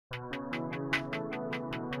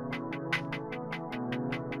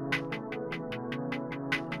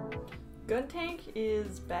GUNTANK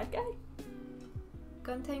is bad guy?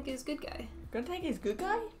 GUNTANK is good guy. GUNTANK is good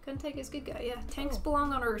guy? GUNTANK is good guy, yeah. Tanks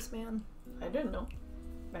belong on Earth, man. I didn't know.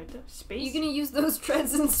 Right, space? You gonna use those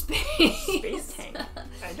treads in space? Space tank.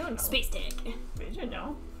 I don't know. Space tank. I don't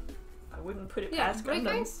know. I wouldn't put it Yeah, past right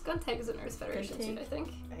Gundam. guys? GUNTANK is an Earth Federation suit, I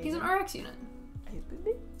think. He's an RX unit.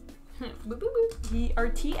 Boop, boop, boop. He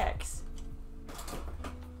RTX.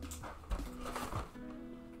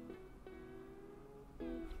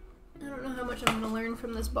 I don't know how much I'm gonna learn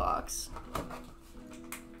from this box.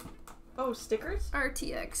 Oh, stickers?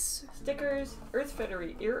 RTX. Stickers. Earth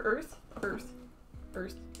Federation. Earth.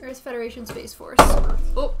 Earth Federation Space Force.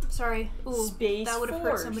 Earth. Oh, sorry. Ooh, Space that would have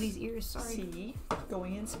Force. hurt somebody's ears. Sorry. See?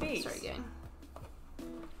 Going in space. Sorry, gang.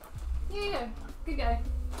 Yeah, good guy.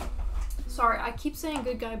 Sorry, I keep saying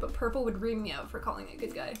good guy, but purple would ream me out for calling it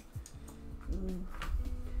good guy.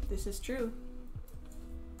 This is true.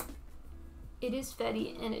 It is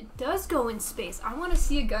Fetty, and it does go in space. I want to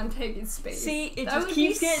see a GUNTANK in space. See, it that just would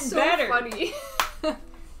keeps be getting so better. Funny.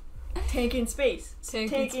 Tank in space.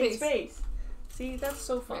 Tank in space. See, that's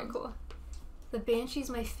so fun. Very cool. The Banshee's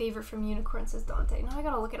my favorite from Unicorn, says Dante. Now I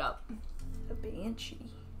gotta look it up. A Banshee.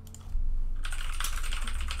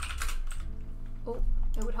 Oh,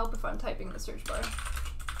 it would help if I'm typing in the search bar.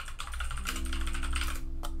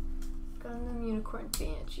 Gundam Unicorn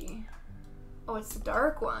Banshee. Oh, it's the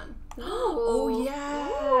dark one. Oh,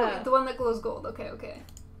 yeah. Ooh, the one that glows gold. Okay, okay.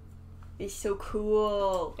 It's so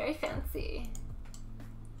cool. Very fancy.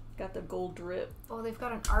 Got the gold drip. Oh, they've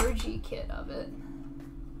got an RG kit of it.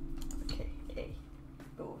 Okay, A.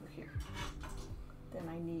 Go over here. Then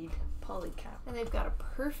I need polycap. And they've got a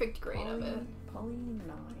perfect grade of it. Poly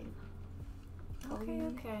 9. Poly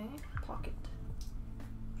Okay. pocket.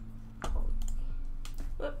 Poly.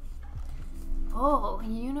 Whoop. Oh,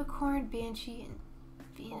 Unicorn, Banshee, and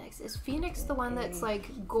Phoenix. Is Phoenix the one that's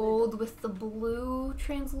like gold with the blue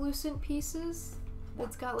translucent pieces?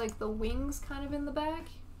 That's got like the wings kind of in the back?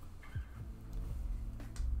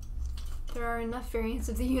 There are enough variants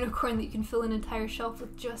of the unicorn that you can fill an entire shelf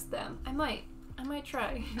with just them. I might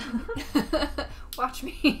try. Watch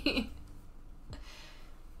me.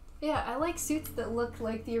 Yeah, I like suits that look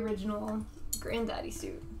like the original Granddaddy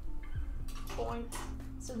suit. Point.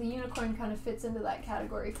 So the unicorn kind of fits into that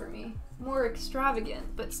category for me. More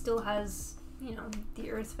extravagant, but still has, you know,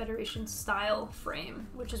 the Earth Federation style frame,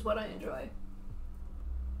 which is what I enjoy.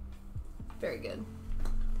 Very good.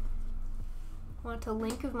 Want a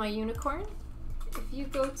link of my unicorn? If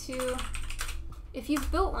you've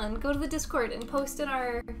built one, go to the Discord and post in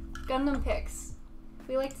our Gundam pics.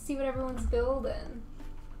 We like to see what everyone's building.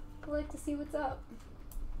 We like to see what's up.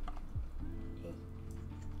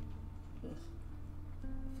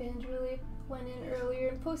 Fans really went in earlier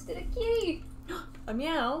and posted a kitty! A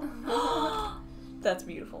meow. That's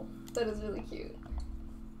beautiful. That is really cute.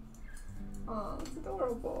 Oh, it's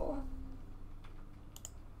adorable.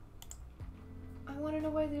 I want to know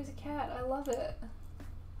why there's a cat. I love it.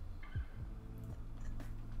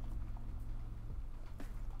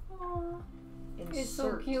 Aww. It's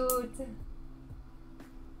so cute.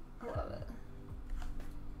 I love it.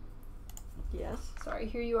 Yes. Sorry,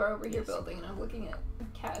 here you are over here building and I'm looking at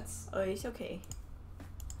cats. Oh, it's okay.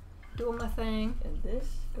 Doing my thing. And this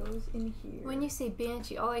goes in here. When you say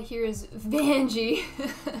Banshee, all I hear is Vanjie.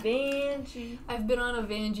 Vanjie. I've been on a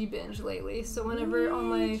Vanjie binge lately, so whenever all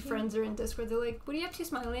my friends are in Discord, they're like, what are you up to,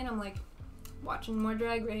 Smiley? And I'm like, watching more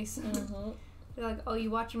Drag Race. They're like, oh,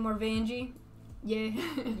 you watching more Vanjie? Yeah.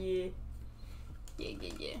 Yeah.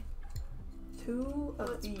 Yeah. Two of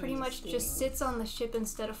It's these pretty much things. just sits on the ship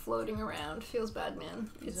instead of floating around. Feels bad,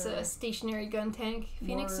 man. It's a stationary gun tank.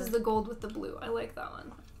 Phoenix is the gold with the blue. I like that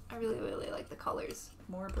one. I really, really like the colors.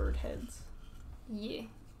 More bird heads. Yeah.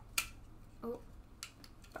 Oh.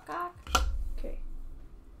 Okay.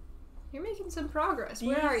 You're making some progress.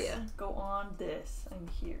 Where are you? Go on this. I'm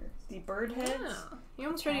here. The bird heads. Oh, you're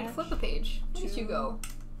almost ready to flip a page. Where did you go?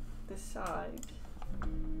 The side.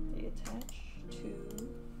 They attach to.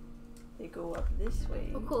 They go up this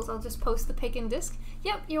way. Oh, cool. So I'll just post the pic and disc.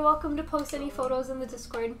 Yep, you're welcome to post any photos in the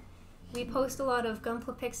Discord. We post a lot of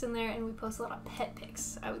Gunpla pics in there, and we post a lot of pet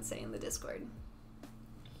pics, I would say, in the Discord.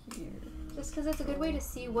 Here. Just because it's a good way to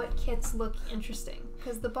see what kits look interesting.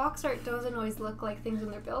 Because the box art doesn't always look like things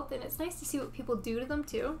when they're built, and it's nice to see what people do to them,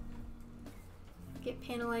 too. Get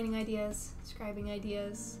panel lining ideas, scribing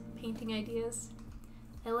ideas, painting ideas.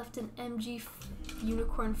 I left an MG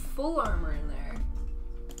Unicorn full armor in there.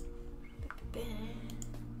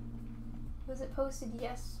 Was it posted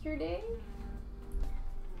yesterday?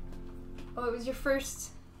 Oh, it was your first.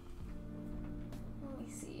 Let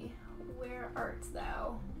me see. Where art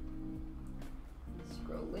thou?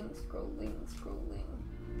 Scrolling, scrolling, scrolling.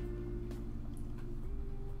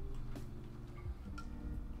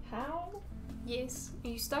 How? Yes. Are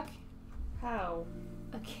you stuck? How?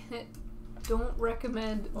 Okay. Don't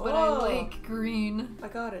recommend, but Oh. I like green. I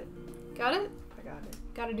got it. Got it? I got it.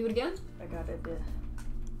 Gotta do it again? I got it.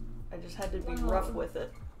 I just had to be One rough more. with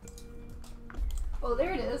it. Oh,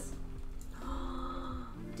 there it is.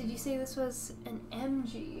 Did you say this was an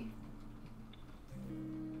MG?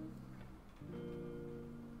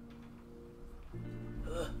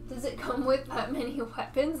 Does it come with that many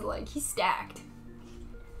weapons? Like, he's stacked.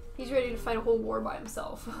 He's ready to fight a whole war by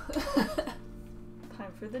himself.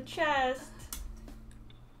 Time for the chest.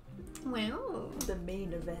 Wow. The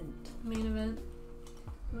main event. Main event.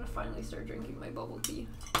 I'm gonna finally start drinking my bubble tea.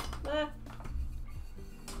 Ah.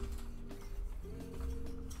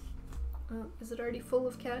 Oh, is it already full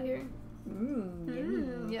of cat hair?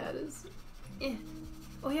 Yeah, it is. Eh.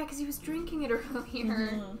 Oh yeah, because he was drinking it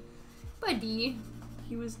earlier. Buddy.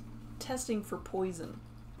 He was testing for poison.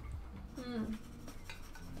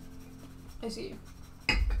 I see.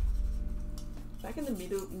 Back in the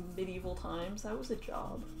medieval times, that was a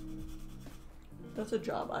job. That's a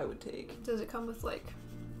job I would take. Does it come with, like,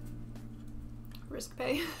 risk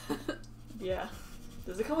pay? Yeah.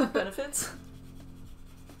 Does it come with benefits?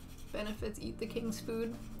 Benefits, eat the king's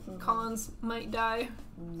food. Cons, might die.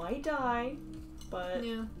 Might die, but,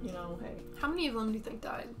 Yeah. you know, hey. How many of them do you think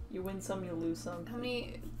died? You win some, you lose some. How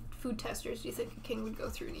many food testers do you think a king would go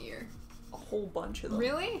through in a year? A whole bunch of them.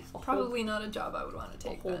 Really? Probably not a job I would want to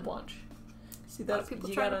take. A whole then. bunch. See, A lot that's of people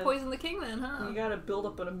you try gotta, to poison the king then, huh? You gotta build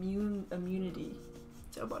up an immunity.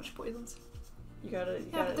 So a bunch of poisons. You gotta.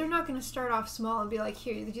 Yeah, but they're not gonna start off small and be like,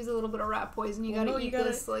 here, you could use a little bit of rat poison. You Well, gotta no, you eat gotta-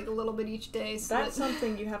 this like a little bit each day. So That's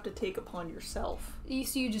something you have to take upon yourself.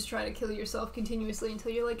 so you just try to kill yourself continuously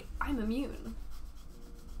until you're like, I'm immune.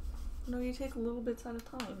 No, you take little bits at a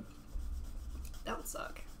time. That would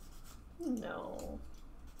suck. No.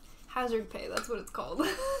 Hazard pay, that's what it's called.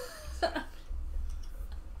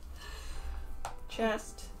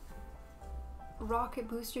 Chest. Rocket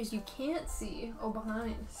boosters you can't see. Oh,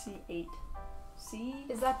 behind. C8. C?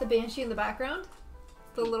 Is that the Banshee in the background?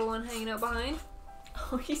 The little one hanging out behind?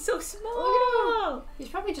 Oh, he's so small! Look at him! He's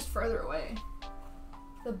probably just further away.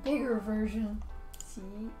 The bigger version. C8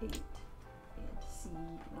 and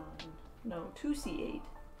C9. No, 2C8.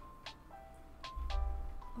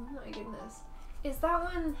 Oh my goodness. Is that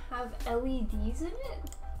one have LEDs in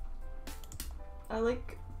it? I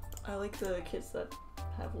like the kits that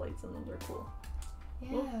have lights in them. They're cool.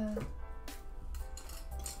 Yeah.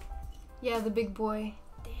 Yeah, the big boy.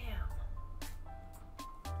 Damn.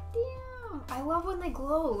 Damn. I love when they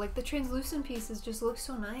glow. Like, the translucent pieces just look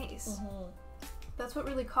so nice. That's what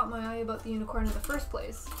really caught my eye about the unicorn in the first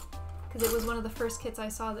place. Because it was one of the first kits I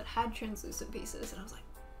saw that had translucent pieces. And I was like,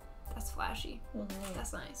 that's flashy.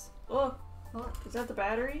 That's nice. Oh, is that the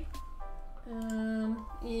battery?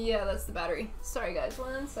 Yeah, that's the battery. Sorry guys,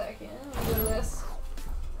 1 second. I'll go to this.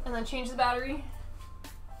 And then change the battery.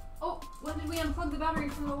 Oh, when did we unplug the battery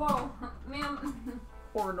from the wall? Ma'am.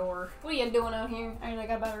 Or nor. What are you doing out here? Alright, I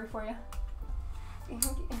got a battery for you.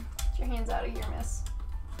 Get your hands out of here, miss.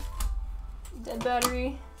 Dead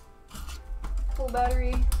battery. Full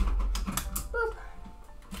battery. Boop.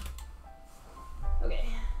 Okay.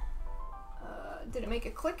 Did it make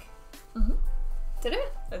a click? Did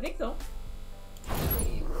it? I think so.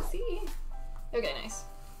 We will see. Okay, nice.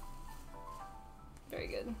 Very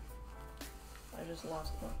good. I just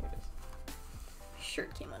lost one. Here it is. My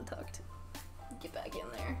shirt came untucked. Get back in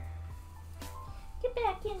there. Get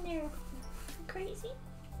back in there. Crazy.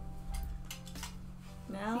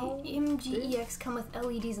 Now The MGEX come with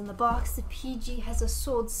LEDs in the box. The PG has a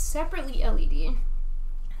sold separately LED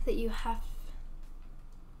that you have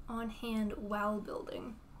on hand while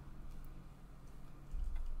building.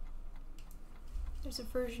 There's a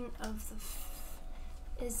version of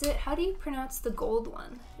the... Is it... How do you pronounce the gold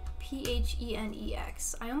one?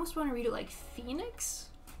 PHENEX. I almost want to read it like Phoenix?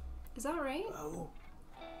 Is that right? Oh.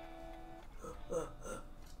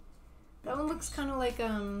 That one looks kind of like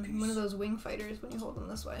one of those wing fighters when you hold them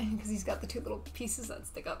this way, because he's got the two little pieces that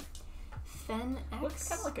stick up. FenX? Looks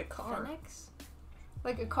kind of like a car. FenX?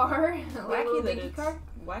 Like a car? Like a little dinky car?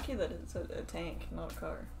 Wacky that it's a tank, not a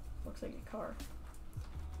car. Looks like a car.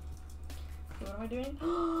 What am I doing?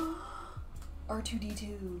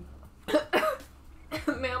 R2D2.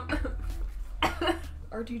 Ma'am.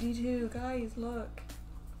 R2D2, guys, look.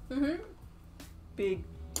 Mm-hmm. Big.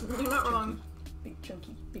 You're not wrong. Big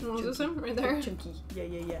chunky. Big Oh, chunky. is this him? Right there? Big chunky. Yeah.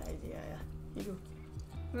 Here you go.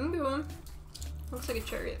 Maybe one. Looks like a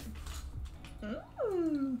chariot.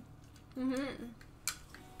 Mm. Mm-hmm.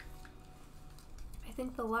 I I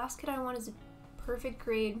think the last kit I want is a perfect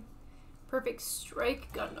grade, perfect strike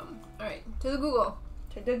Gundam. Alright, to the Google.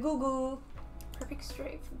 To the Google. Perfect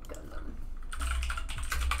strike Gundam.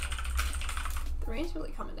 The rain's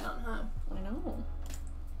really coming down, huh? I know.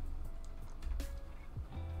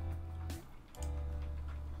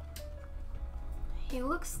 He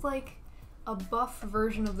looks like a buff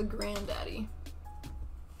version of the Granddaddy.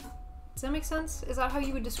 Does that make sense? Is that how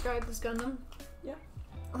you would describe this Gundam? Yeah.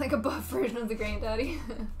 Like a buff version of the Granddaddy.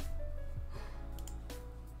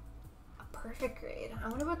 A perfect grade. I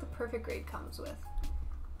wonder what the perfect grade comes with.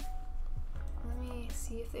 Let me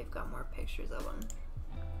see if they've got more pictures of him.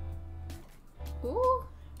 Ooh.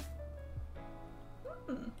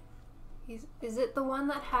 Is it the one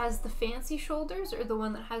that has the fancy shoulders or the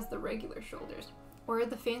one that has the regular shoulders? Or are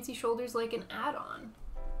the fancy shoulders like an add-on?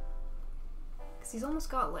 Because he's almost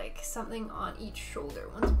got like something on each shoulder.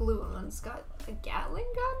 One's blue and one's got a Gatling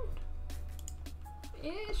gun?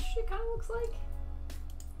 Ish, it kind of looks like.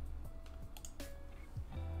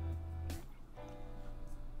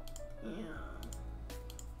 Yeah.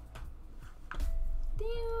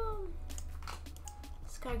 Damn.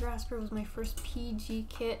 Skygrasper was my first PG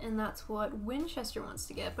kit, and that's what Winchester wants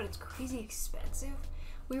to get, but it's crazy expensive.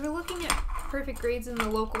 We were looking at perfect grades in the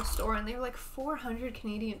local store, and they were like 400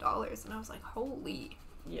 Canadian dollars, and I was like, holy.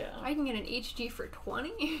 Yeah. I can get an HG for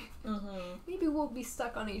 20? Maybe we'll be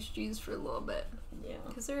stuck on HGs for a little bit. Yeah.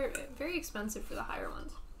 Because they're very expensive for the higher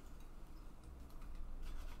ones.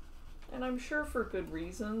 And I'm sure for good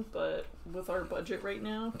reason, but with our budget right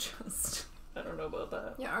now, just, I don't know about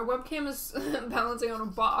that. Yeah, our webcam is balancing on a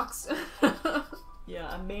box.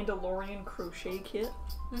 Yeah, a Mandalorian crochet kit.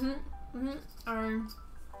 Our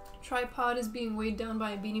tripod is being weighed down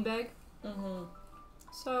by a beanie bag.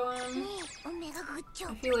 So, I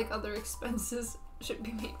feel like other expenses should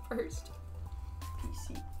be made first.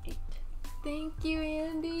 PC8. Thank you,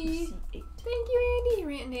 Andy. PC8. Thank you, Andy.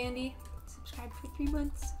 Rant Andy. Subscribed for 3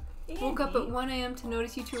 months. Andy. Woke up at 1 a.m. to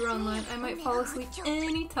notice you two were online. I might fall asleep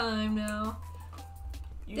any time now.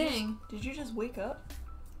 Dang. Did you just wake up?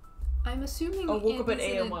 I'm assuming. Oh, woke up at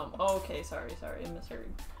Andy's in AM. Oh, okay. Sorry. I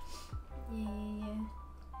misheard. Yeah.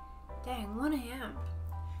 Dang, 1 a.m.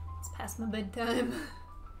 It's past my bedtime.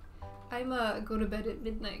 I'm a go to bed at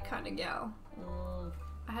midnight kind of gal.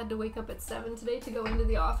 I had to wake up at 7 today to go into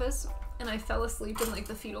the office, and I fell asleep in like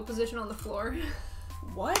the fetal position on the floor.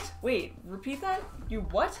 What? Wait, repeat that? You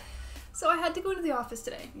what? So I had to go into the office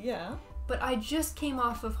today. Yeah. But I just came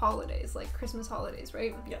off of holidays, like Christmas holidays,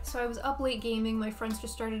 right? Yeah. So I was up late gaming. My friends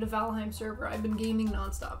just started a Valheim server. I've been gaming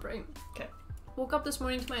nonstop, right? Okay. Woke up this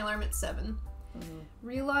morning to my alarm at 7.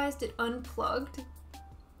 Realized it unplugged.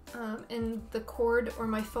 And the cord or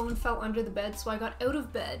my phone fell under the bed, so I got out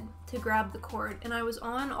of bed to grab the cord, and I was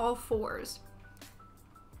on all fours.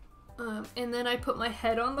 And then I put my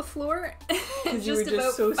head on the floor and just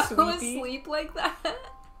about fell asleep like that.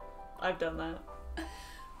 I've done that.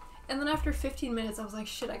 And then after 15 minutes, I was like,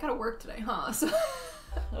 shit, I gotta work today, huh? So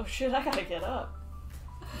oh shit, I gotta get up.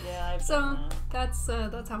 Yeah, I've done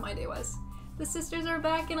that. That's how my day was. The sisters are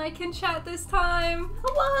back and I can chat this time.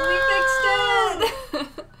 Hello! We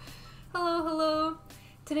fixed it! Hello.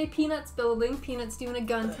 Today Peanut's building. Peanut's doing a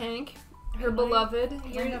gun tank. Her beloved.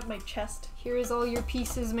 Can I have my chest? Here is all your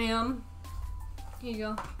pieces, ma'am. Here you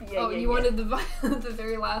go. Yeah, you wanted the the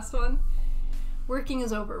very last one? Working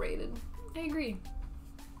is overrated. I agree.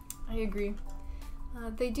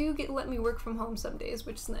 They do let me work from home some days,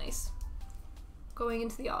 which is nice. Going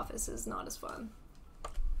into the office is not as fun.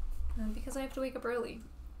 Because I have to wake up early.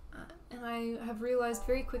 And I have realized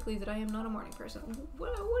very quickly that I am not a morning person.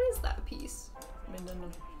 What is that piece? I don't know.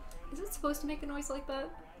 Is it supposed to make a noise like that?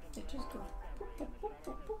 It just goes.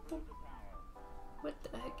 What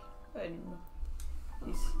the heck? I don't know.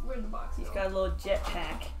 Where'd the box He's go? got a little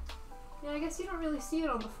jetpack. Yeah, I guess you don't really see it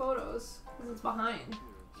on the photos because it's behind.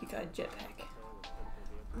 He got a jetpack.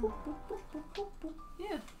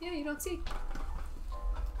 Yeah, you don't see.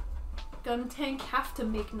 GunTank have to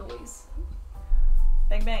make noise.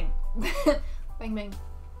 Bang bang. Bang bang.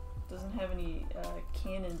 Doesn't have any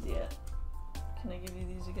cannons yet. Can I give you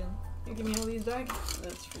these again? You give me all these back?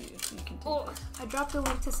 That's for you. You can take Oh, I dropped a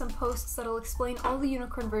link to some posts that'll explain all the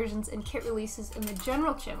unicorn versions and kit releases in the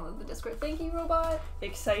general channel of the Discord. Thank you, robot.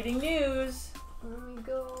 Exciting news. Let me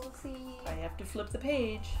go see. I have to flip the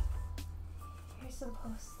page. Here's some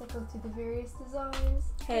posts that go through the various designs.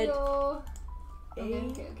 Head. Hello. A.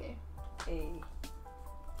 Okay. A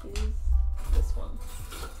is this one.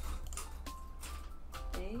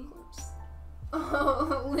 A. Oops.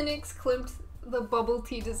 Oh, Linux clipped the bubble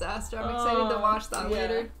tea disaster. I'm excited to watch that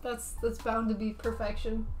later. That's bound to be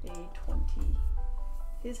perfection. A20.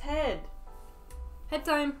 His head. Head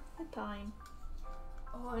time. Head time.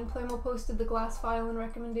 Oh, and Playmo posted the glass file and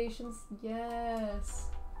recommendations. Yes.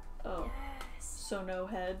 Oh. Yes. So no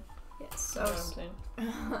head. Yes. You know what I'm saying?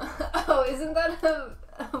 Oh, isn't that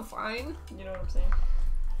a fine? You know what I'm saying?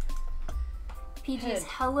 PG is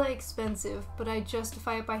hella expensive, but I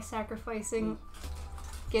justify it by sacrificing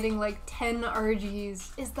getting like 10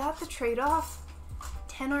 RGs. Is that the trade-off?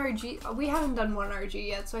 10 RG? We haven't done 1 RG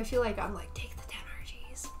yet, so I feel like I'm like, take the 10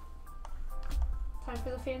 RGs. Time for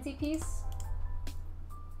the fancy piece?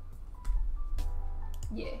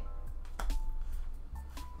 Yeah.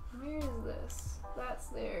 Where is this? That's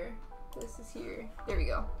there. This is here. There we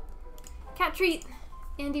go. Cat treat!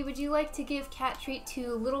 Andy, would you like to give cat treat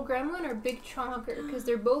to Little Gremlin or Big Chonker? Because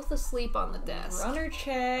they're both asleep on the desk. Runner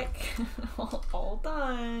check. All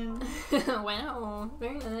done. Wow,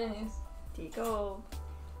 very nice. There you go.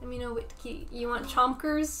 Let me know what you want.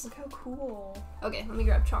 Chonkers? Look how cool. Okay, let me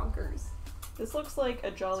grab Chonkers. This looks like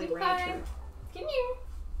a Jolly Sweetie Rancher. pie. Come here.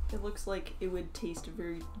 It looks like it would taste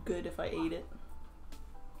very good if I ate it.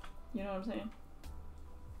 You know what I'm saying?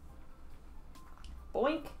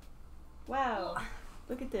 Boink. Wow.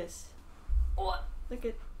 Look at this. What? Look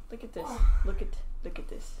at this. Look at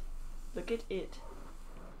this. Look at it.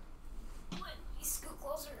 What? You scoot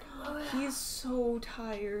closer. He's so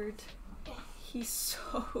tired. He's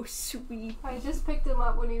so sweet. I just picked him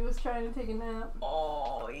up when he was trying to take a nap.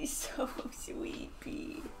 Oh, he's so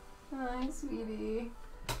sweepy. Hi, sweetie.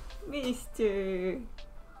 Mister.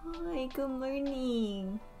 Hi, good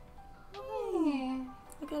morning. Hi.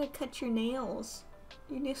 I gotta cut your nails.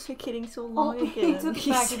 Your nails are getting so long Oh, again. he took it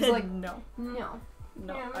back. He was like, no. No.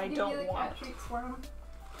 No, Here, I give don't you the want. cat treats for him.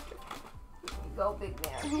 Here you go, big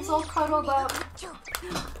man. He's all cuddled up.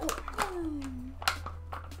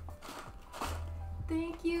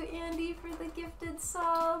 Thank you, Andy, for the gifted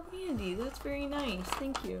sub. Andy, that's very nice.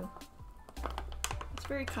 Thank you. It's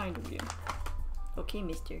very kind of you. Okay,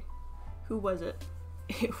 mister. Who was it?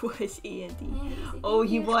 It was Andy. Oh,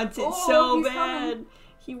 he wants it so bad. Coming.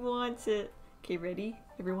 He wants it. Okay, ready?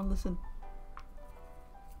 Everyone listen.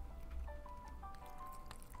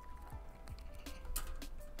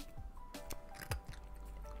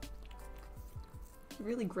 He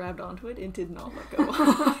really grabbed onto it and did not let go.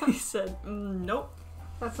 He said, nope.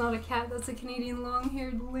 That's not a cat, that's a Canadian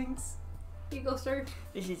long-haired lynx. Here you go, sir.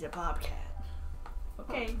 This is a bobcat.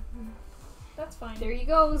 Okay. That's fine. There he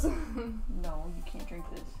goes. No, you can't drink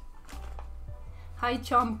this. Hi,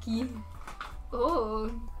 Chomky.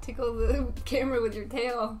 Oh, tickle the camera with your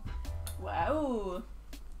tail. Wow.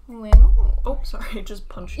 Wow. Oh, sorry, I just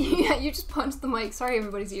punched you. Yeah, you just punched the mic. Sorry,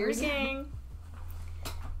 everybody's ears. Gang.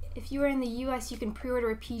 If you are in the US, you can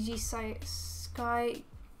pre-order a PG Sky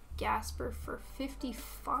Gasper for $55.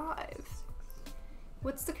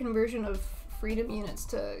 What's the conversion of freedom units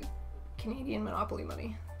to Canadian Monopoly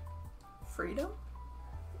money? Freedom?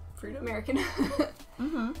 Freedom? American.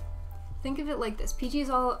 Mm-hmm. Think of it like this. PG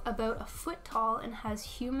is all about a foot tall and has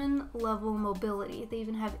human level mobility. They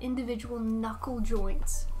even have individual knuckle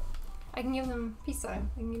joints. I can give them peace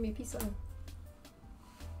sign. They can give me a peace sign.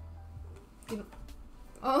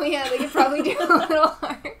 Oh yeah, they could probably do a little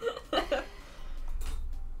heart.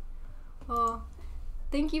 Oh,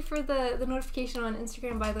 thank you for the notification on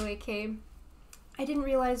Instagram, by the way, Kay. I didn't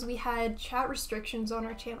realize we had chat restrictions on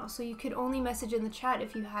our channel, so you could only message in the chat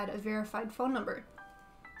if you had a verified phone number.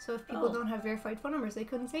 So if people don't have verified phone numbers, they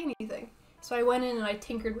couldn't say anything. So I went in and I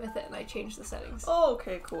tinkered with it and I changed the settings. Oh,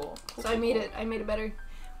 okay, cool. So I made it better.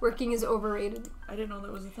 Working is overrated. I didn't know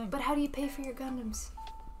that was a thing. But how do you pay for your Gundams?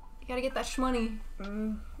 You gotta get that shmoney.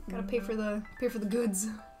 Gotta pay for the goods.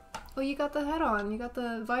 Oh, you got the head on. You got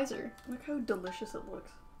the visor. Look how delicious it looks.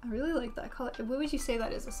 I really like that color. What would you say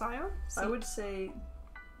that is? A Scion? I would say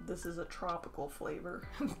this is a tropical flavor.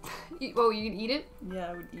 Oh, you can eat it? Yeah,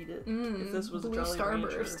 I would eat it. If this was a Jolly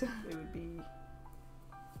Rancher, it would be...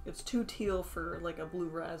 It's too teal for like a blue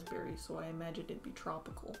raspberry, so I imagine it'd be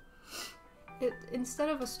tropical. Instead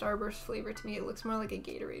of a Starburst flavor, to me it looks more like a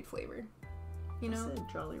Gatorade flavor. You know? I said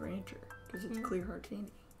Jolly Rancher, because it's clear hard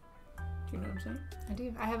candy. Do you know what I'm saying? I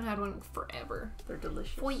do. I haven't had one in forever. They're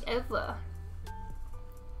delicious. Forever.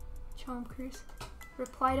 Chompers.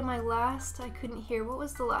 Reply to my last. I couldn't hear. What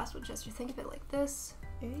was the last one, Chester? Think of it like this.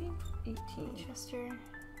 A18. Chester.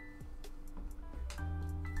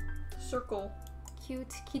 Circle.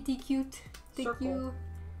 Cute. Kitty cute. Thank Circle. you.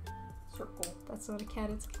 Circle. That's not a cat.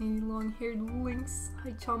 It's Canadian long-haired lynx.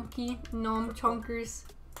 Hi, Chompky. Nom chonkers.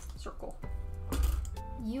 Circle.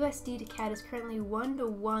 USD to cat is currently 1 to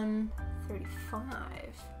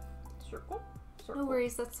 135. Circle. Circle. No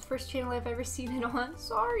worries, that's the first channel I've ever seen it on.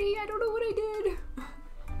 Sorry, I don't know what I did.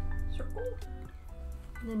 Circle.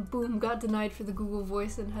 And then boom, got denied for the Google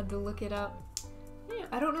Voice and had to look it up. Yeah,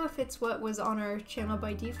 I don't know if it's what was on our channel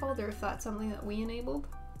by default or if that's something that we enabled.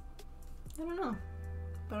 I don't know.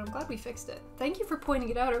 But I'm glad we fixed it. Thank you for pointing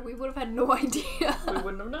it out, or we would have had no idea. We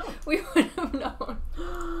wouldn't have known. We wouldn't have known.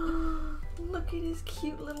 Look at his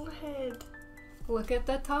cute little head. Look at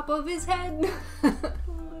the top of his head.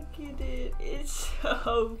 Look at it. It's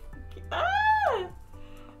so cute. Ah!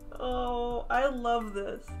 Oh, I love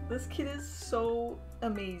this. This kit is so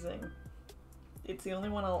amazing. It's the only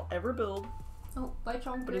one I'll ever build. Oh, bye,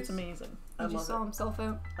 Chompers. But it's amazing. I He love just saw himself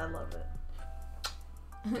out. I love it.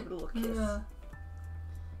 Give it a little kiss. Yeah.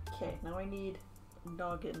 Okay, now I need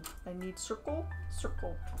noggin. I need circle.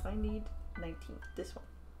 I need 19. This one.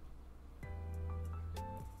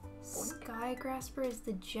 Sky Grasper is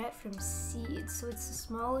the jet from Seed, so it's the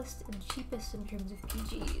smallest and cheapest in terms of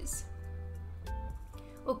PGs.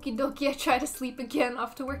 Okie dokie, I try to sleep again.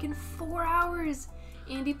 Off to work in 4 hours.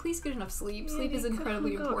 Andy, please get enough sleep. Sleep is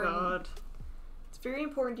incredibly important. God. It's very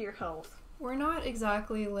important to your health. We're not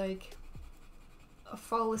exactly like a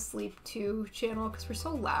fall asleep to channel because we're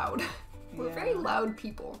so loud. We're very loud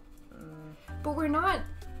people. But we're not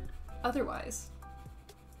otherwise.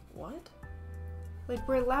 What? Like,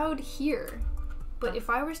 we're loud here. But if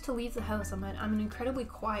I was to leave the house, I'm an incredibly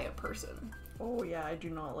quiet person. Oh yeah, I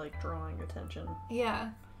do not like drawing attention.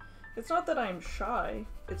 Yeah. It's not that I'm shy.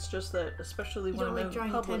 It's just that, especially when I'm in public, you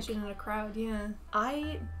don't like drawing attention in a crowd, yeah.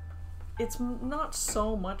 It's not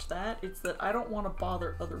so much that, it's that I don't want to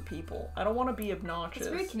bother other people. I don't want to be obnoxious.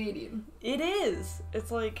 It's very Canadian. It is.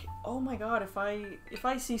 It's like, oh my god, if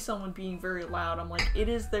I see someone being very loud, I'm like, it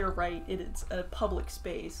is their right. It is a public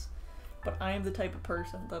space. But I am the type of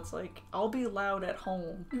person that's like, I'll be loud at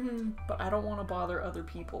home, but I don't want to bother other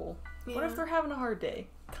people. Yeah. What if they're having a hard day?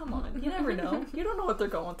 Come on, you never know. You don't know what they're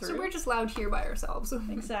going through. So we're just loud here by ourselves.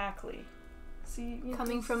 Exactly. See,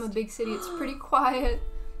 coming from a big city, it's pretty quiet.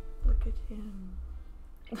 Look at him.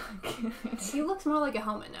 He looks more like a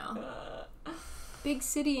helmet now. Big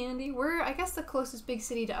city, Andy. I guess the closest big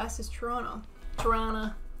city to us is Toronto.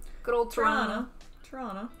 Toronto. Good old Toronto.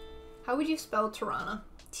 Toronto. How would you spell Toronto?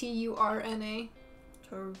 T-U-R-N-A.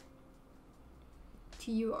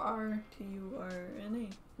 T-U-R-N-A.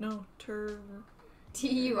 No,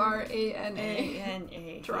 T-U-R-A-N-A.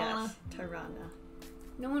 A-N-A. Toronto. Yes, Toronto.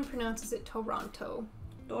 No one pronounces it Toronto.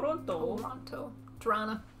 Toronto.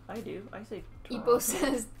 Toronto. I do. I say Toronto. Ipo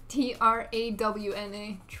says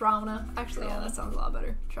T-R-A-W-N-A. Toronto. Actually, yeah, that sounds a lot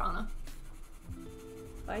better. Toronto.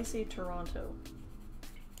 I say Toronto.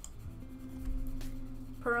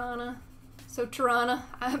 Piranha. So Toronto.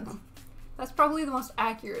 That's probably the most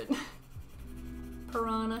accurate.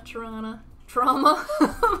 Piranha, Toronto. Trauma.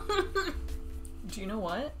 Do you know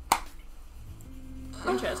what?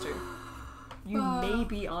 Winchester. You may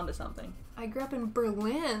be onto something. I grew up in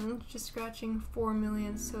Berlin, just scratching 4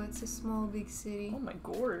 million, so it's a small, big city. Oh my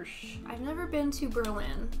gosh. I've never been to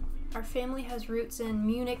Berlin. Our family has roots in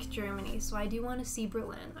Munich, Germany, so I do want to see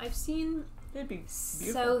Berlin. I've seen It'd be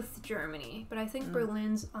beautiful. South Germany, but I think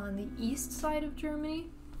Berlin's on the east side of Germany.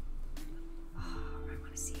 Oh, I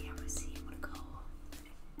want to see, I want to go.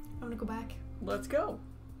 I want to go back. Let's go.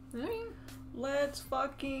 Alright. Let's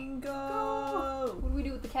fucking go. What do we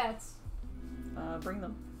do with the cats? Bring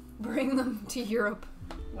them. Bring them to Europe.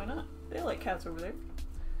 Why not? They like cats over there.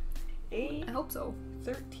 I hope so.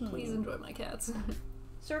 13. Please enjoy my cats.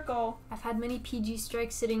 Circle. I've had many PG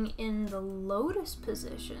strikes sitting in the lotus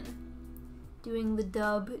position, doing the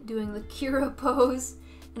dub, doing the Kira pose,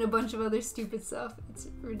 and a bunch of other stupid stuff. It's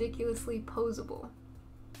ridiculously posable.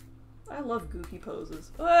 I love goofy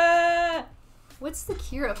poses. Ah! What's the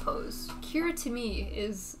Kira pose? Kira to me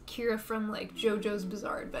is Kira from like JoJo's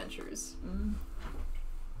Bizarre Adventures.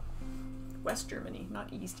 West Germany,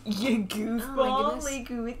 not East. You goofball. Oh like,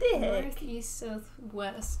 what the heck? North, East, South,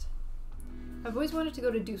 West. I've always wanted to go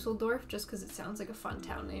to Dusseldorf just because it sounds like a fun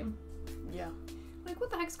town name. Yeah. Like, what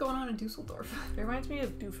the heck's going on in Dusseldorf? It reminds me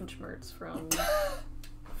of Doofenshmirtz from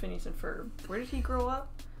Phineas and Ferb. Where did he grow up?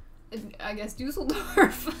 I guess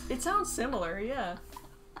Dusseldorf. It sounds similar, yeah.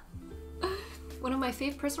 One of my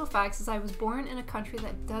favorite personal facts is I was born in a country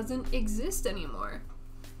that doesn't exist anymore.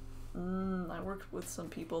 I worked with some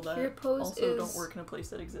people that also don't work in a place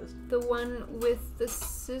that exists. The one with the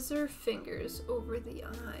scissor fingers over the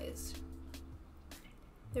eyes.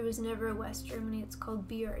 There was never a West Germany. It's called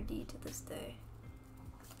BRD to this day.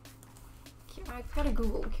 I've got to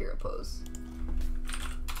Google Kira pose.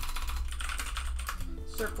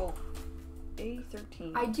 Circle.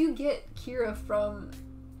 A13. I do get Kira from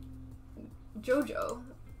JoJo.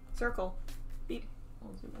 Circle. Beep.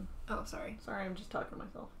 I'll zoom in. Oh, sorry. Sorry, I'm just talking to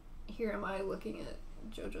myself. Here am I looking at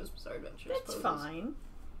JoJo's Bizarre Adventures It's poses. fine.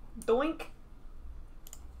 Doink.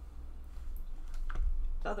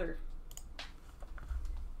 Other.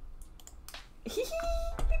 Look at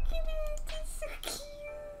it. It's so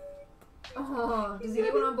cute. Oh, does he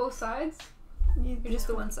get one on both sides? Or just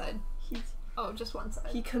the one side? Oh, just one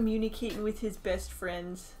side. He communicating with his best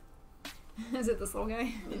friends. Is it this little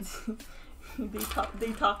guy?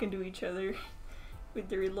 They talking to each other with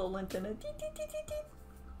their little antenna.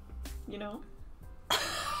 You know?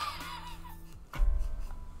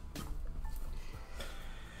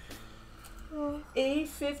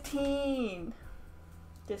 A15.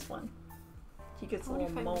 This one. He gets a little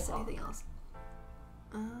mohawk. Anything else?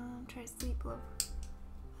 Try to sleep, love.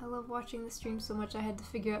 I love watching the stream so much I had to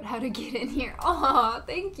figure out how to get in here. Aw,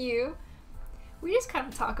 thank you. We just kind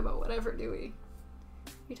of talk about whatever, do we?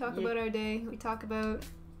 We talk about our day. We talk about...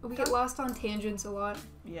 We get lost on tangents a lot.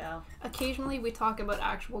 Yeah. Occasionally we talk about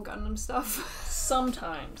actual Gundam stuff.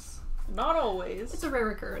 Sometimes. Not always. It's a rare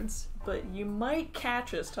occurrence. But you might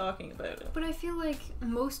catch us talking about it. But I feel like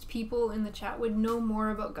most people in the chat would know more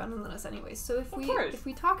about Gundam than us anyway. So if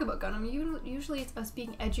we talk about Gundam, usually it's us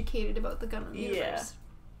being educated about the Gundam universe. Yeah.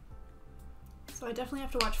 So I definitely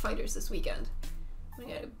have to watch Fighters this weekend. I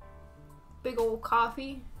get a big old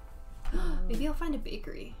coffee. Maybe I'll find a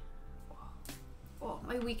bakery. Oh,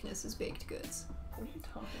 my weakness is baked goods. What are you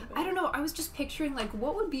talking about? I don't know. I was just picturing, like,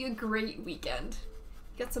 what would be a great weekend?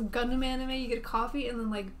 You get some Gundam anime, you get a coffee, and then,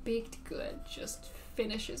 like, baked good just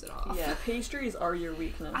finishes it off. Yeah, pastries are your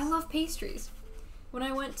weakness. I love pastries. When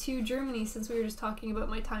I went to Germany, since we were just talking about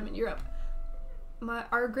my time in Europe,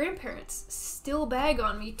 our grandparents still bag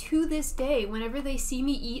on me to this day whenever they see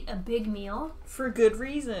me eat a big meal. For good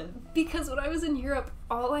reason. Because when I was in Europe,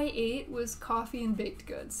 all I ate was coffee and baked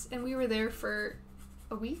goods. And we were there for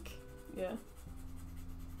a week? Yeah.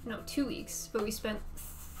 No, 2 weeks. But we spent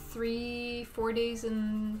 3-4 days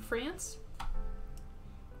in France.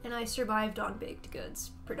 And I survived on baked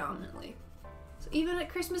goods, predominantly. So even at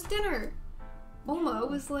Christmas dinner, Oma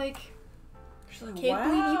was like... Can't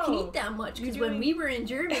believe you can eat that much, because when we were in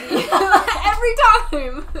Germany, every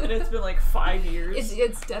time! And it's been like 5 years.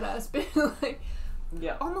 It's dead-ass been like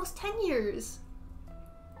almost 10 years.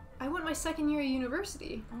 I went my second year of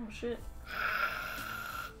university. Oh shit.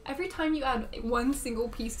 Every time you add one single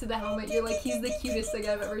piece to the helmet, you're like, he's the cutest thing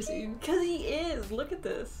I've ever seen. Because he is! Look at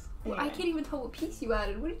this. Well, I can't even tell what piece you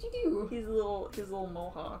added. What did you do? His little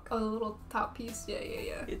mohawk. Oh, the little top piece.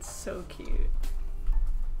 Yeah. It's so cute.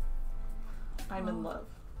 I'm in love.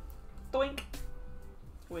 Doink!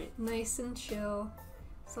 Wait. Nice and chill.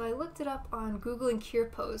 So I looked it up on Google and Cure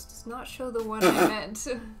Post. Does not show the one I meant.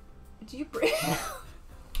 Did you break?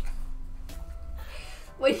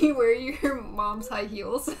 When you wear your mom's high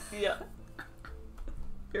heels. Yeah.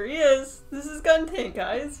 Here he is. This is GUNTANK,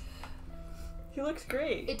 guys. He looks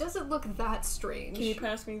great. It doesn't look that strange. Can you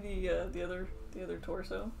pass me the other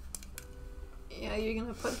torso? Yeah, you're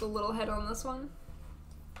gonna put the little head on this one?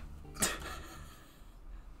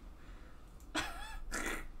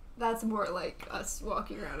 That's more like us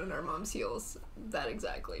walking around in our mom's heels. That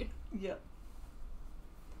exactly. Yep.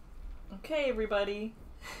 Okay, everybody.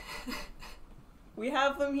 We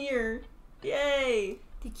have them here. Yay!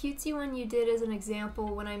 The cutesy one you did as an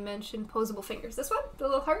example when I mentioned posable fingers. This one? The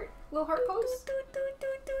little heart pose?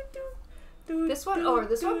 This one? Oh, or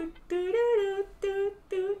this one?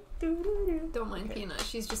 Don't mind Pina.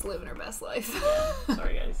 She's just living her best life.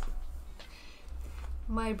 Sorry, guys.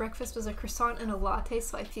 My breakfast was a croissant and a latte,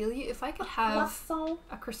 so I feel you. If I could have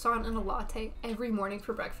a croissant and a latte every morning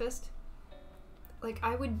for breakfast, like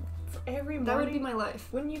I would... For every morning? That would be my life.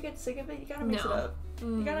 When you get sick of it, you gotta mix it up.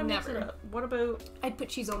 You gotta mix it up. What about... I'd put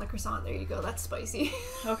cheese on the croissant. There you go. That's spicy.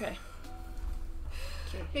 Okay.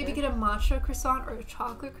 Maybe get a matcha croissant or a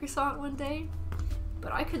chocolate croissant one day.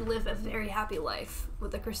 But I could live a very happy life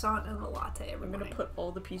with a croissant and a latte every morning. I'm gonna put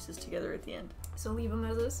all the pieces together at the end. So leave them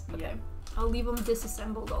as is? Okay. Yeah. I'll leave them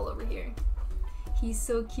disassembled all over here. He's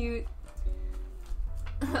so cute.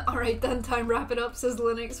 Alright then, time wrap it up, says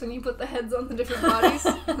Linux, when you put the heads on the different bodies.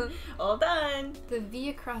 All done! The V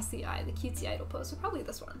across the eye, the cutesy idol pose, so probably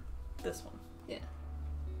this one. This one. Yeah.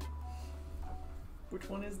 Which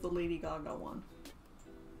one is the Lady Gaga one?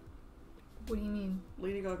 What do you mean?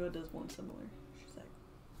 Lady Gaga does one similar. She's like...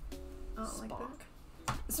 Oh, Spock.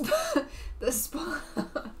 Like that? The Spock.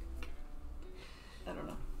 I don't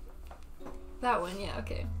know. That one, yeah,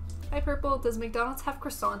 okay. Hi Purple, does McDonald's have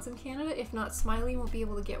croissants in Canada? If not, Smiley won't be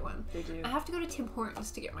able to get one. They do. I have to go to Tim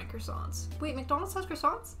Hortons to get my croissants. Wait, McDonald's has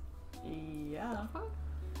croissants? Yeah.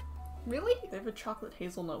 Really? They have a chocolate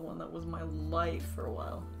hazelnut one that was my life for a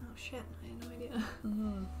while. Oh shit, I had no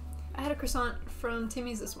idea. I had a croissant from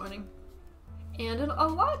Timmy's this morning. And a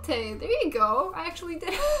latte. There you go. I actually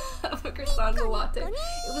did have a croissant and a latte. It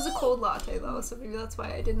was a cold latte though, so maybe that's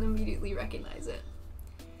why I didn't immediately recognize it.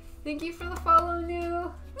 Thank you for the follow,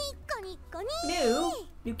 New.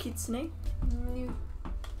 New kitsune. New.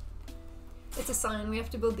 It's a sign. We have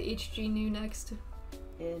to build the HG New next.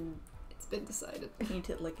 And it's been decided. paint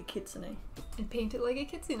it like a kitsune. And paint it like a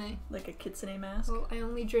kitsune. Like a kitsune mask. Well, I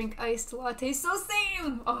only drink iced lattes, so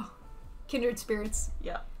same! Oh, kindred spirits.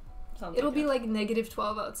 Yeah. Sounds It'll like be it. like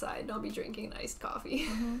 -12 outside and I'll be drinking an iced coffee.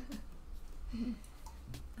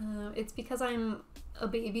 It's because I'm a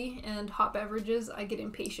baby and hot beverages, I get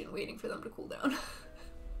impatient waiting for them to cool down.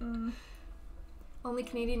 Only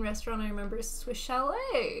Canadian restaurant I remember is Swiss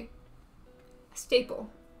Chalet. Staple.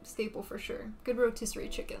 Staple for sure. Good rotisserie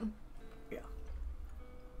chicken. Yeah.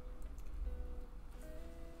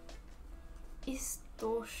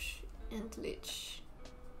 Istosh and Lich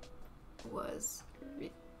was...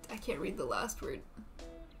 I can't read the last word.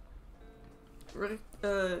 You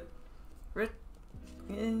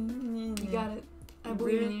got it. I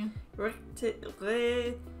believe in you.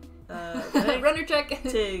 Runner check.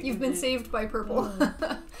 You've been saved by Purple.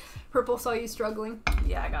 Purple saw you struggling.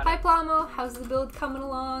 Yeah, I got Hi it. Plamo, how's the build coming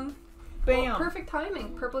along? Bam. Oh, perfect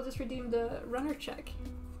timing. Purple just redeemed a runner check.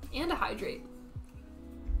 And a hydrate.